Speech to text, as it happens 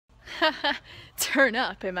Turn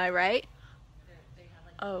up, am I right?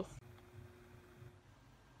 Oh.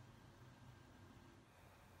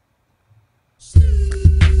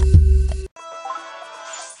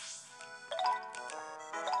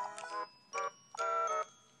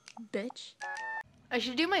 Bitch. I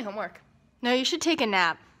should do my homework. No, you should take a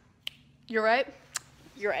nap. You're right.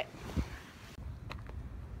 You're right.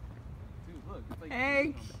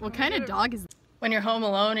 Hey, what kind of dog is this? When you're home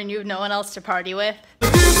alone and you have no one else to party with.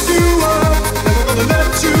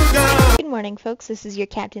 Good morning, folks. This is your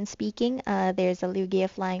captain speaking. There's a Lugia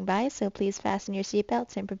flying by, so please fasten your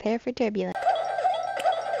seatbelts and prepare for turbulence.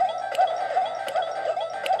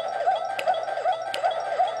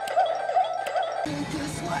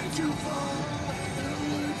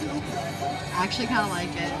 I actually kind of like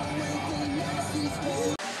it.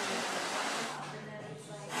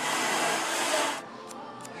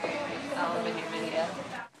 I'll make your video.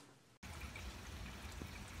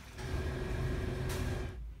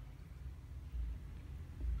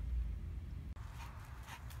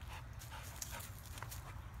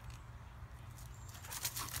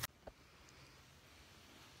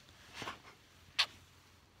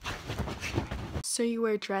 So you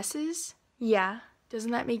wear dresses? Yeah.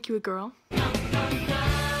 Doesn't that make you a girl?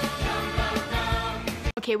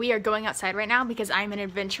 Okay, we are going outside right now because I'm an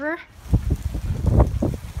adventurer.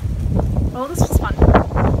 Oh, this was fun.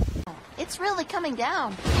 It's really coming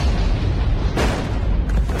down.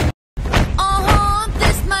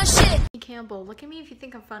 This my shit. Hey Campbell, look at me if you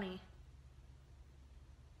think I'm funny.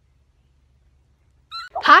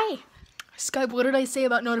 Hi! Skype, what did I say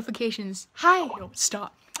about notifications? Hi! No,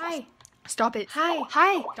 stop. Hi! Stop it. Hi!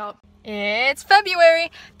 Hi! Stop. It's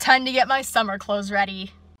February! Time to get my summer clothes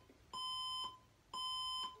ready.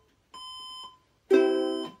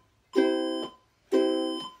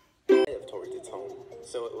 Towards its home.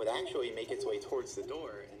 So it would actually make its way towards the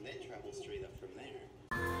door and then travel straight up from there.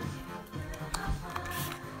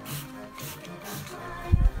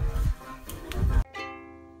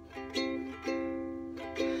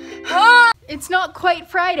 It's not quite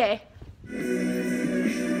Friday.